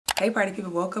Hey party people,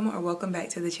 welcome back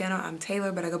to the channel. I'm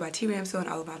Taylor, but I go by tramsue on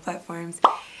all of my platforms.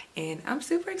 And I'm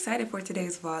super excited for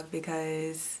today's vlog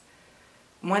because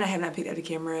one, I have not picked up the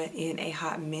camera in a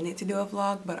hot minute to do a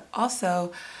vlog, but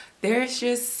also there's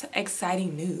just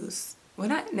exciting news. Well,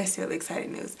 not necessarily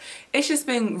exciting news. It's just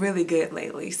been really good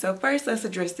lately. So first, let's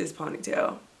address this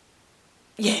ponytail.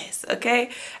 Yes, okay.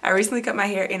 I recently cut my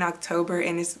hair in October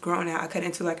and it's grown out. I cut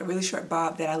into like a really short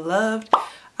bob that I loved.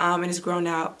 And it's grown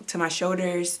out to my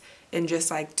shoulders in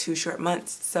just like 2 short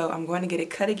months. So I'm going to get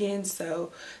it cut again.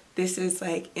 So this is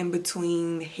like in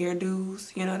between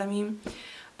hairdos, you know what I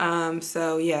mean?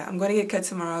 So yeah, I'm going to get cut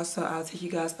tomorrow. So I'll take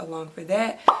you guys along for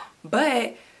that.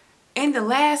 But in the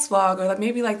last vlog, or like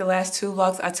maybe like the last 2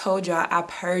 vlogs, I told y'all I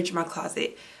purged my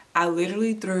closet. I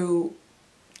literally threw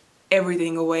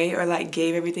everything away, or like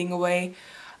gave everything away,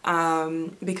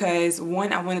 because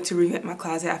one, I wanted to revamp my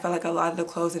closet. I felt like a lot of the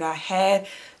clothes that I had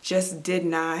just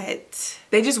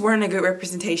they just weren't a good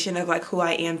representation of like who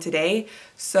I am today.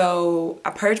 So I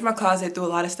purged my closet, threw a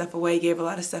lot of stuff away, gave a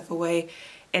lot of stuff away,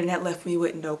 and that left me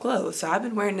with no clothes. So I've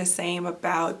been wearing the same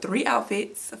about 3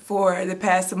 outfits for the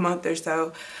past month or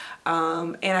so.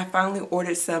 And I finally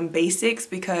ordered some basics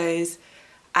because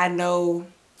I know,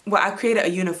 well, I created a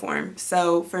uniform.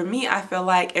 So for me, I feel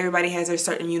like everybody has their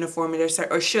certain uniform, and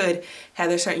or should have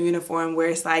their certain uniform where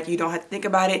it's like you don't have to think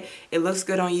about it. It looks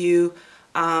good on you.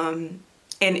 And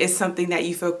it's something that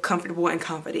you feel comfortable and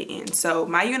confident in. So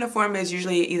my uniform is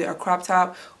usually either a crop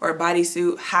top or a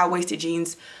bodysuit, high-waisted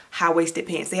jeans, high-waisted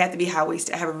pants. They have to be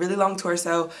high-waisted. I have a really long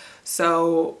torso,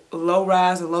 so low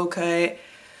rise or low cut,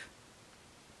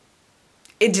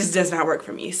 it just does not work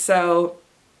for me. So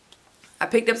I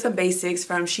picked up some basics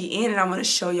from Shein, and I'm going to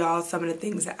show y'all some of the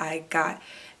things that I got.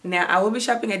 Now, I will be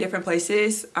shopping at different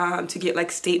places to get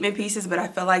like statement pieces, but I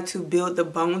feel like to build the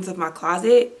bones of my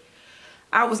closet,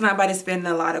 I was not about to spend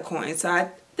a lot of coins. So I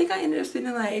think I ended up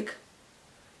spending like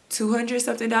 $200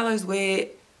 something with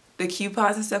the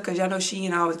coupons and stuff, because y'all know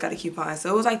Shein always got a coupon. So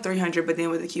it was like $300, but then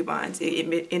with the coupons,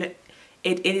 it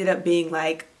ended up being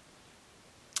like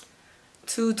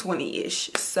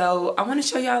 $220-ish. So I want to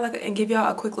show y'all and give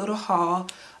y'all a quick little haul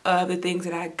of the things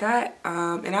that I got,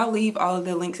 and I'll leave all of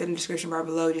the links in the description bar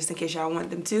below just in case y'all want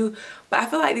them too. But I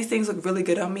feel like these things look really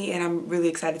good on me, and I'm really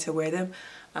excited to wear them.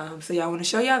 So y'all, want to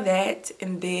show y'all that,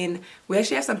 and then we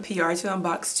actually have some PR to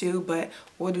unbox too, but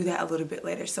we'll do that a little bit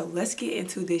later. So let's get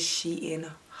into this Shein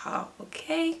haul,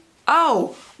 okay?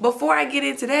 Oh, before I get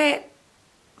into that,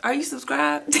 are you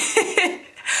subscribed?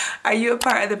 Are you a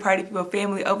part of the Party People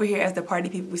family? Over here as the Party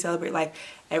People, we celebrate life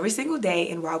every single day,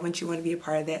 and why wouldn't you want to be a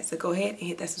part of that? So go ahead and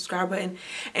hit that subscribe button,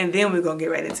 and then we're gonna get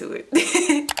right into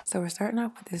it. So we're starting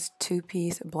off with this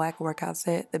 2-piece black workout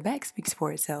set. The back speaks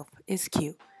for itself. It's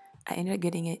cute. I ended up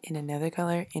getting it in another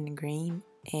color, in green,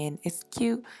 and it's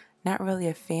cute. Not really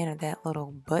a fan of that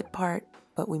little butt part,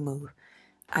 but we move.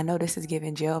 I know this is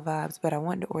giving jail vibes, but I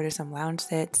wanted to order some lounge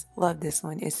sets. Love this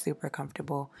one. It's super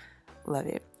comfortable. Love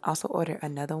it. Also ordered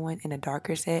another one in a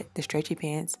darker set, the stretchy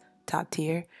pants, top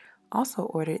tier. Also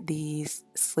ordered these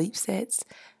sleep sets.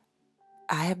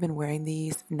 I have been wearing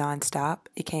these non-stop.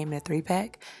 It came in a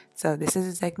 3-pack. So this is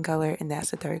the second color and that's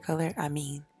the third color. I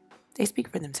mean, they speak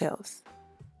for themselves.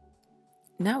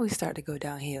 Now we start to go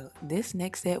downhill. This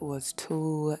next set was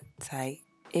too tight.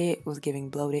 It was giving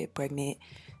bloated, pregnant.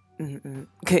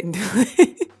 Couldn't do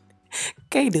it.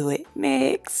 Can't do it.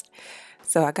 Next.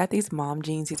 So I got these mom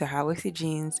jeans. These are high-waisted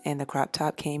jeans, and the crop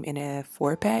top came in a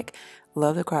 4-pack.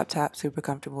 Love the crop top, super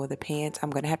comfortable. The pants,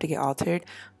 I'm going to have to get altered,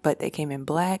 but they came in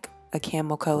black, a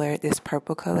camel color, this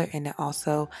purple color, and it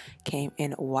also came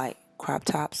in white. Crop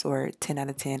tops were 10 out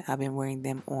of 10. I've been wearing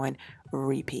them on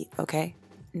repeat, okay?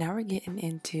 Now we're getting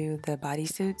into the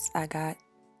bodysuits. I got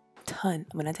ton.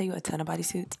 When I tell you a ton of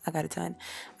bodysuits, I got a ton.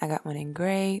 I got one in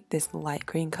gray, this light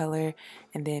green color,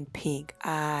 and then pink.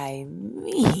 I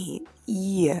mean,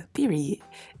 yeah, period.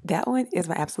 That one is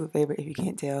my absolute favorite, if you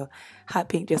can't tell. Hot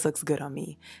pink just looks good on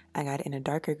me. I got it in a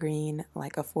darker green,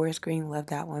 like a forest green. Love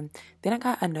that one. Then I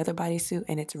got another bodysuit,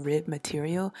 and it's rib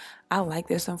material. I like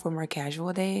this one for more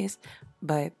casual days,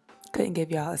 but couldn't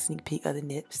give y'all a sneak peek of the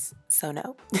nips, so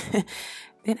no.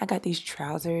 Then I got these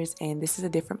trousers, and this is a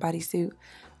different bodysuit.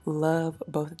 Love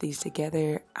both of these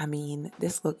together. I mean,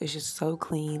 this look is just so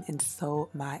clean and so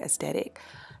my aesthetic.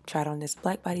 Tried on this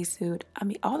black bodysuit. I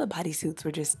mean, all the bodysuits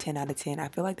were just 10 out of 10. I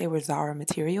feel like they were Zara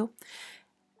material.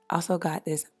 Also got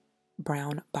this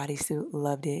brown bodysuit.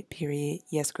 Loved it, period.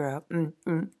 Yes, girl.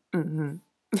 And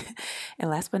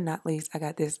last but not least, I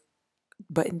got this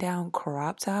button-down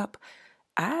crop top.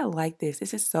 I like this.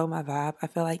 This is so my vibe. I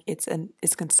feel like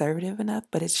it's conservative enough,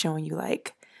 but it's showing you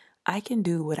like I can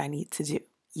do what I need to do.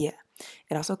 Yeah.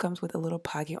 It also comes with a little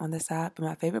pocket on the side, but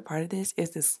my favorite part of this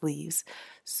is the sleeves.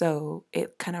 So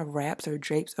it kind of wraps or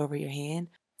drapes over your hand.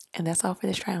 And that's all for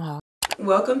this try on haul.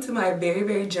 Welcome to my very,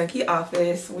 very junky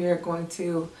office. We are going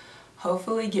to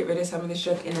hopefully get rid of some of this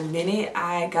junk in a minute.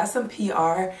 I got some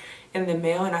PR in the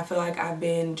mail and I feel like I've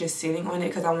been just sitting on it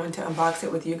because I wanted to unbox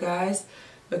it with you guys,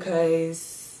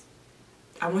 because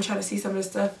I want y'all to see some of the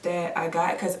stuff that I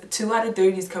got, because 2 out of 3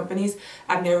 of these companies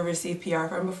I've never received PR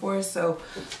from before. So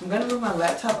I'm gonna move my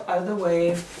laptop out of the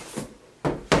way.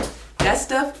 That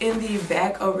stuff in the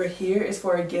back over here is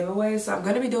for a giveaway. So I'm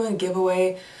gonna be doing a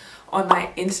giveaway on my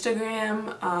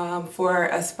Instagram for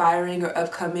aspiring or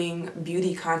upcoming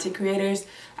beauty content creators.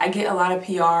 I get a lot of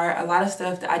PR, a lot of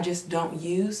stuff that I just don't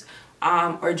use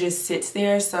or just sits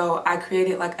there. So I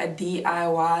created like a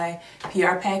DIY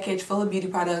PR package full of beauty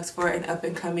products for an up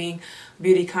and coming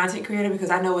beauty content creator, because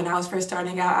I know when I was first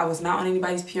starting out, I was not on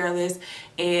anybody's PR list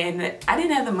and I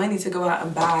didn't have the money to go out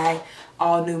and buy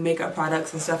all new makeup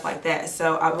products and stuff like that.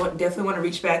 So I definitely want to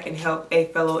reach back and help a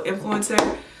fellow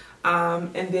influencer.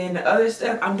 And then the other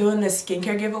stuff, I'm doing the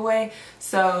skincare giveaway.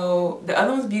 So the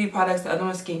other one's beauty products, the other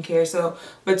one's skincare. So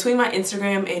between my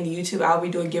Instagram and YouTube, I'll be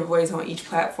doing giveaways on each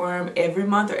platform every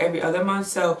month or every other month.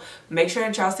 So make sure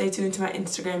that y'all stay tuned to my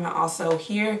Instagram and also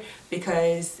here,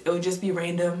 because it will just be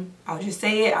random. I'll just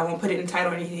say it. I won't put it in the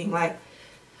title or anything. Like,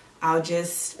 I'll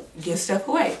just give stuff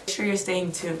away. Make sure you're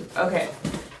staying tuned. Okay.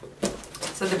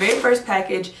 So the very first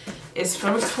package is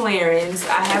from Clarins.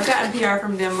 I have gotten PR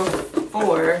from them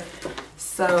before.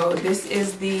 So this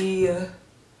is the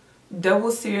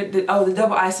double serum, the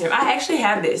double eye serum. I actually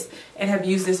have this and have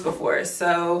used this before.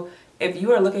 So if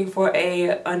you are looking for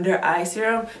a under eye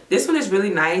serum, this one is really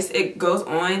nice. It goes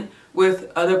on with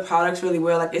other products really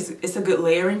well. Like it's a good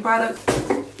layering product.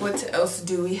 What else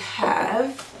do we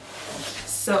have?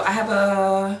 So I have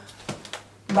a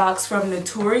box from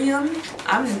Naturium.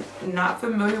 I'm not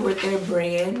familiar with their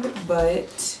brand,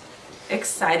 but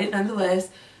excited nonetheless.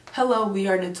 Hello, we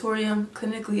are Naturium,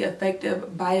 clinically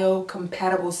effective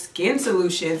biocompatible skin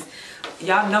solutions.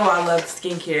 Y'all know I love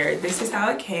skincare. This is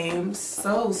how it came.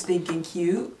 So stinking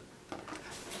cute.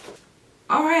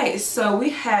 Alright, so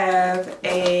we have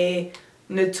a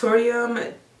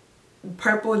Naturium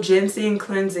Purple Ginseng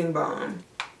Cleansing Balm.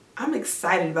 I'm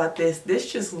excited about this. This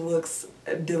just looks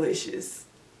delicious.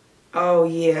 Oh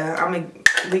yeah, I'm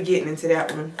gonna be getting into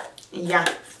that one. Yeah,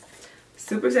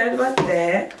 super excited about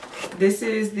that. This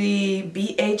is the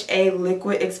BHA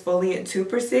Liquid Exfoliant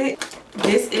 2%.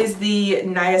 This is the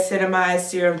Niacinamide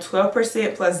Serum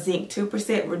 12% plus Zinc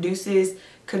 2%. Reduces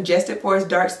congested pores,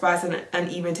 dark spots, and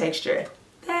uneven texture.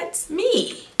 That's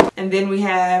me. And then we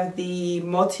have the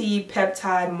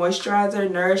Multi-Peptide Moisturizer,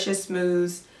 nourishes,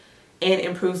 smooths, and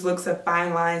improves looks of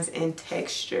fine lines and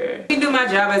texture. Let me do my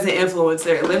job as an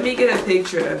influencer. Let me get a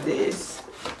picture of this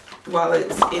while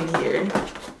it's in here.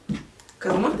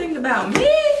 Because one thing about me,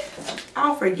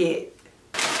 I'll forget.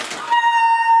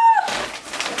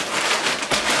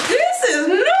 This is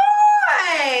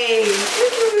nice.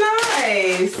 This is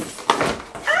nice.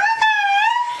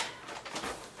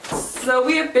 So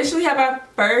we officially have our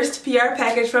first PR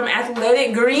package from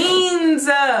Athletic Greens.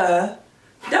 Don't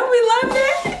we love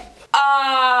that?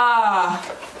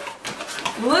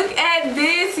 Look at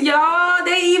this, y'all.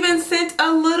 They even sent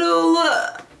a little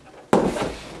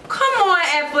come on,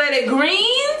 Athletic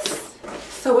Greens.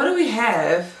 So what do we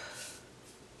have?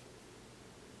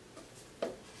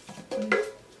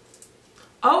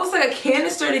 Oh, it's like a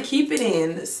canister to keep it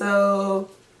in. So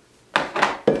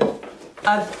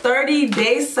a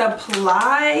 30-day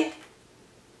supply.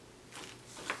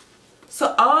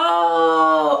 So,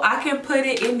 oh, I can put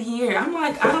it in here. I'm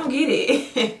like, I don't get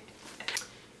it.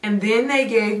 And then they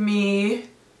gave me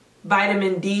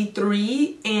vitamin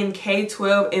D3 and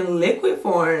K12 in liquid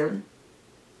form.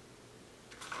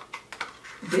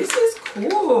 This is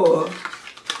cool.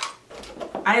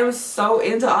 I am so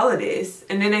into all of this.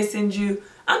 And then they send you,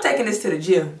 I'm taking this to the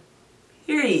gym.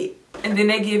 Period. And then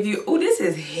they give you, oh, this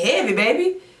is heavy,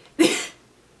 baby. This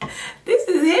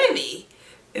is heavy.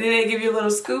 And then they give you a little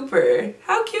scooper.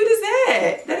 How cute is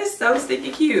that? That is so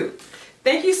stinky cute.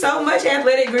 Thank you so much,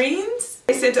 Athletic Greens.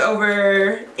 They sent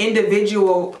over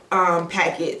individual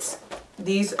packets.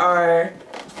 These are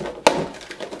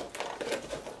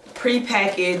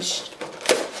pre-packaged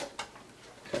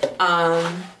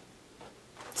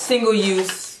single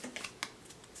use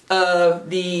of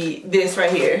this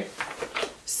right here.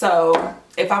 So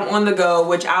if I'm on the go,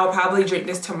 which I'll probably drink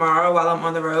this tomorrow while I'm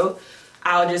on the road,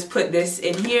 I'll just put this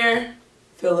in here,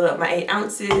 fill it up my 8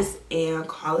 ounces, and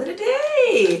call it a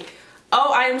day.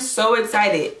 Oh, I am so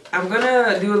excited. I'm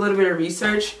gonna do a little bit of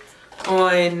research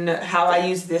on how I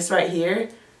use this right here.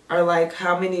 or like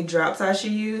how many drops I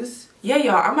should use. Yeah,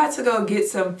 y'all, I'm about to go get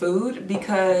some food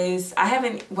because I have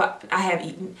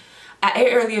eaten. I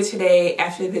ate earlier today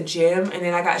after the gym, and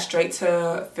then I got straight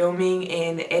to filming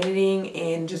and editing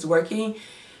and just working.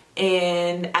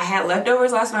 And I had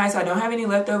leftovers last night, so I don't have any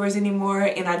leftovers anymore,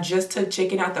 and I just took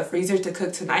chicken out the freezer to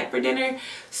cook tonight for dinner.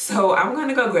 So I'm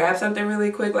gonna go grab something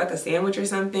really quick, like a sandwich or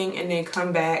something, and then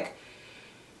come back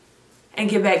and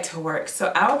get back to work.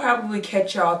 So I'll probably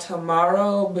catch y'all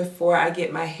tomorrow before I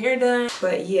get my hair done.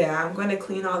 But yeah, I'm gonna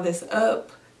clean all this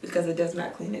up because it does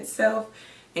not clean itself,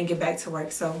 and get back to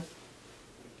work. So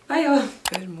bye y'all.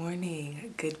 Good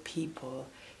morning, good people.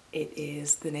 It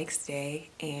is the next day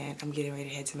and I'm getting ready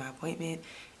to head to my appointment.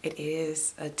 It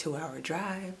is a 2-hour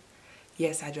drive.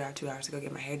 Yes, I drive 2 hours to go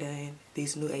get my hair done.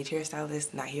 These new age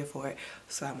hairstylists not here for it,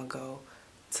 so I'm gonna go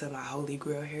to my holy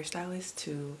grail hairstylist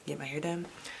to get my hair done.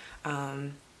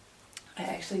 I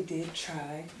actually did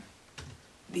try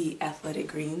the athletic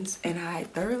greens and I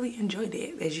thoroughly enjoyed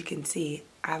it. As you can see,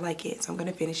 I like it, so I'm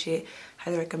gonna finish it.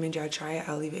 Highly recommend y'all try it.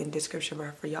 I'll leave it in the description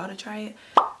bar for y'all to try it.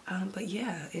 But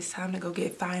yeah, it's time to go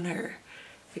get finer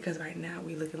because right now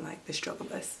we looking like the struggle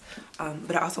bus.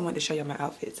 But I also wanted to show y'all my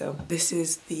outfit. So this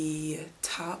is the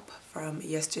top from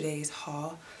yesterday's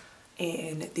haul,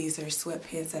 and these are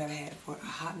sweatpants that I've had for a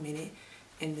hot minute,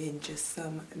 and then just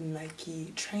some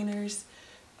Nike trainers.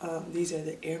 These are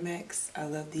the Air Max. I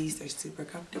love these, they're super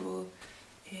comfortable,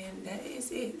 and that is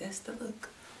it. That's the look.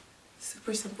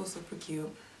 Super simple, super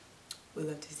cute. We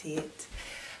love to see it.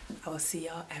 I will see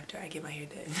y'all after I get my hair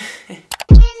done.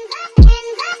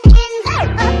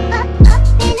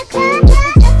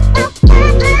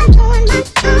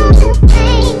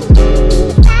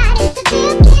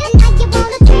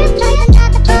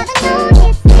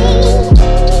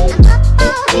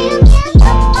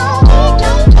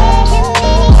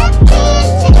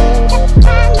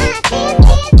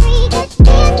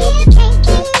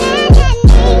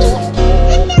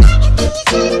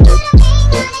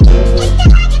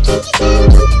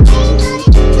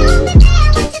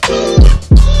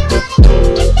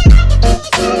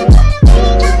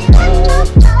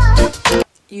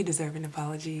 You deserve an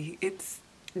apology. It's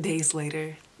days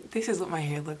later. This is what my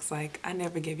hair looks like. I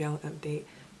never gave y'all an update.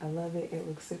 I love it. It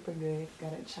looks super good.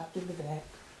 Got it chopped in the back.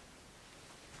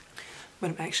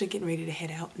 But I'm actually getting ready to head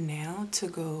out now to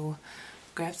go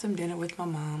grab some dinner with my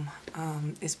mom.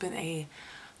 It's been a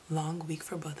long week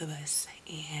for both of us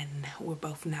and we're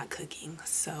both not cooking.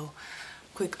 So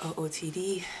quick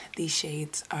OOTD. These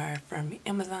shades are from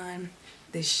Amazon.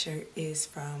 This shirt is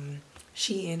from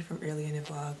Shein from earlier in the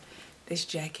vlog. This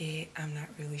jacket, I'm not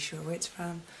really sure where it's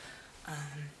from.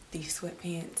 These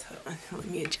sweatpants, hold on, let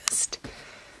me adjust.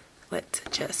 Let's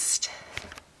adjust.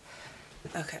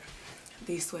 Okay,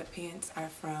 these sweatpants are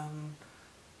from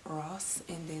Ross,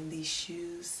 and then these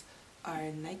shoes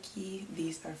are Nike.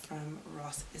 These are from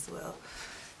Ross as well.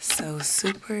 So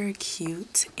super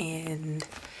cute and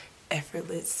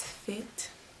effortless fit.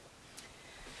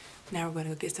 Now we're gonna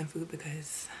go get some food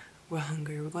because we're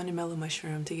hungry. We're going to Mellow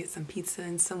Mushroom to get some pizza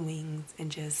and some wings and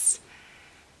just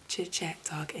chit chat,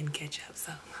 talk, and catch up.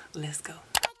 So let's go.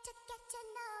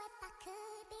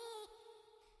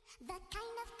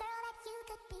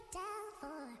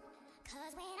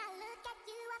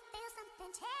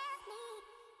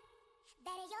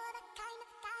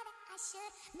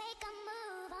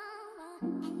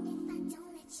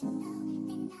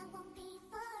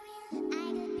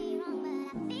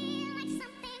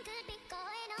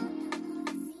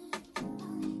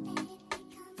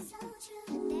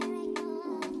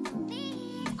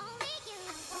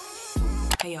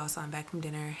 Hey y'all, so I'm back from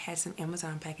dinner. Had some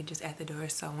Amazon packages at the door,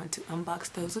 so I want to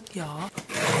unbox those with y'all.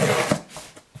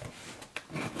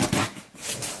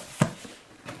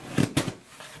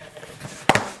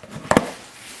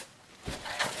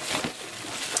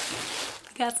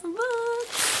 Got some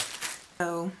books.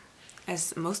 So,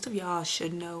 as most of y'all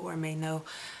should know or may know,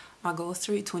 my goal is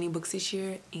to read 20 books this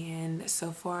year, and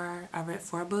so far I read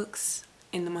 4 books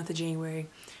in the month of January,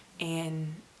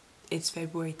 and it's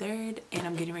February 3rd and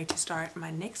I'm getting ready to start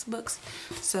my next books.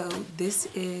 So this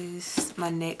is my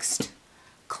next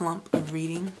clump of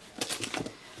reading.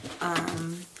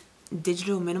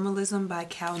 Digital Minimalism by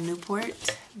Cal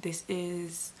Newport. This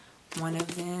is one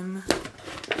of them.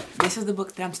 This is the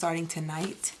book that I'm starting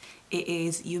tonight. It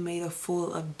is You Made a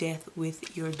Fool of Death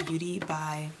with Your Beauty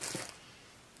by,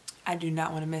 I do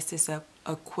not want to mess this up,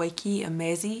 Akwaeke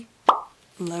Emezi.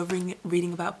 Love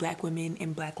reading about black women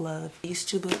and black love. These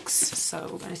 2 books. So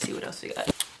we're gonna see what else we got.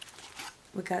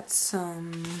 We got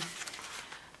some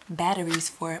batteries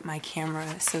for my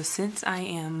camera. So since I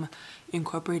am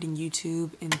incorporating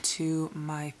YouTube into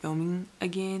my filming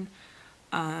again,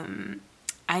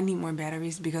 I need more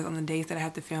batteries because on the days that I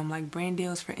have to film like brand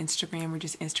deals for Instagram or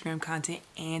just Instagram content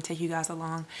and take you guys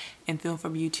along and film for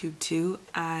YouTube too,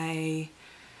 I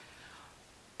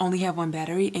only have one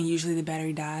battery and usually the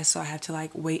battery dies, so I have to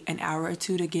like wait an hour or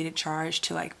two to get it charged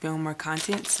to like film more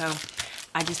content. So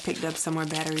I just picked up some more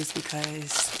batteries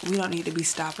because we don't need to be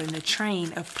stopping the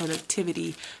train of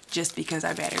productivity just because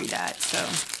our battery died. So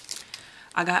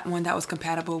I got one that was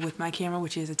compatible with my camera,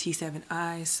 which is a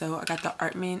T7i. So I got the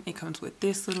Artman. It comes with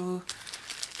this little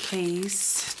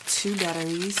case, 2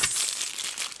 batteries,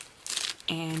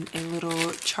 and a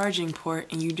little charging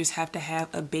port, and you just have to have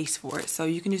a base for it. So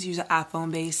you can just use an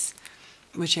iPhone base,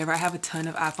 whichever. I have a ton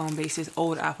of iPhone bases,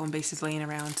 old iPhone bases laying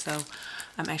around, so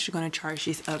I'm actually going to charge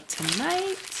these up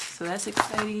tonight. So that's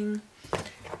exciting.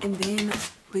 And then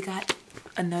we got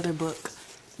another book.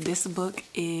 This book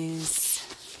is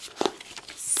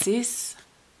Sis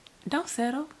Don't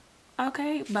Settle,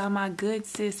 okay, by my good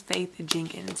sis Faith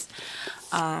Jenkins.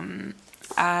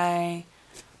 I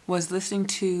was listening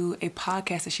to a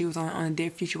podcast that she was on a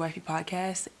Dear Future Wifey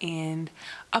podcast, and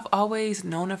I've always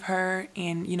known of her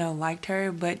and, you know, liked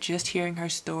her, but just hearing her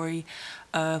story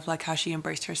of like how she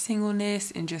embraced her singleness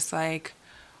and just like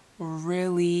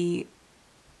really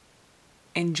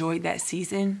enjoyed that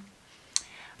season,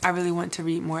 I really want to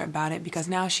read more about it because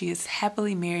now she is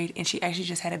happily married and she actually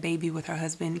just had a baby with her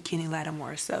husband, Kenny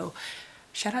Lattimore. So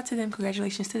shout out to them,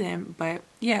 congratulations to them. But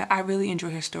yeah, I really enjoy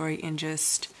her story and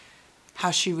just how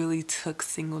she really took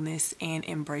singleness and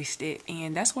embraced it.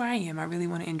 And that's where I am. I really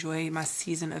want to enjoy my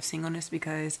season of singleness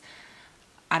because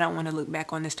I don't want to look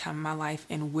back on this time in my life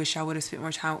and wish I would have spent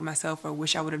more time with myself or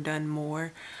wish I would have done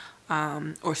more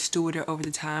or stewarded over the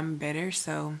time better.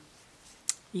 So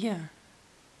yeah.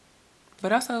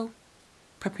 But also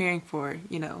preparing for,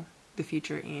 you know, the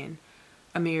future and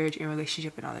a marriage and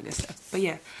relationship and all that good stuff. But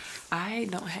yeah, I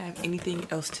don't have anything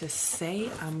else to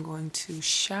say. I'm going to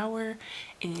shower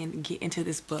and get into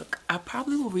this book. I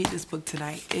probably will read this book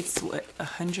tonight. It's what,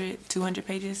 100, 200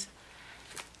 pages?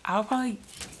 I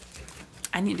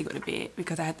need to go to bed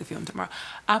because I have to film tomorrow.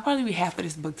 I'll probably read half of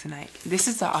this book tonight. This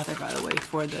is the author, by the way,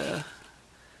 for the...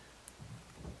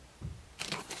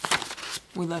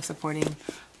 We love supporting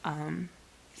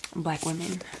Black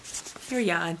women.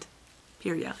 Period.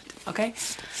 Okay.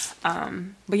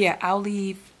 But yeah, I'll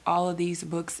leave all of these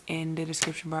books in the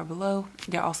description bar below.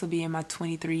 They'll also be in my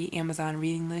 23 Amazon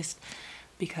reading list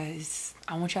because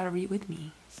I want y'all to read with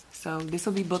me. So this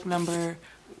will be book number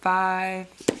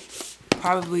 5,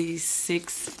 probably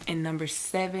 6, and number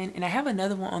 7. And I have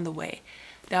another one on the way.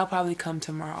 That'll probably come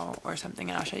tomorrow or something,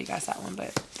 and I'll show you guys that one.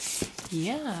 But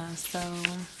yeah, so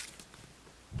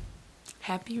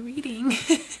happy reading.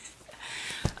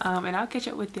 And I'll catch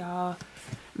up with y'all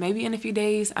maybe in a few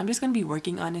days. I'm just gonna be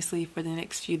working honestly for the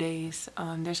next few days.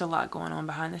 There's a lot going on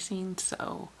behind the scenes,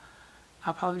 so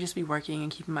I'll probably just be working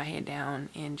and keeping my head down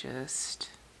and just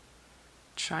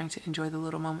trying to enjoy the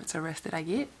little moments of rest that I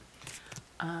get.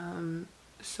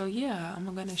 So yeah,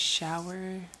 I'm gonna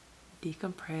shower,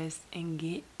 decompress, and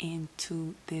get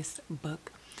into this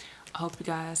book. I hope you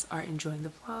guys are enjoying the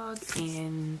vlog,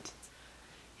 and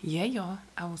yeah, y'all,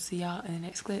 I will see y'all in the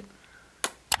next clip.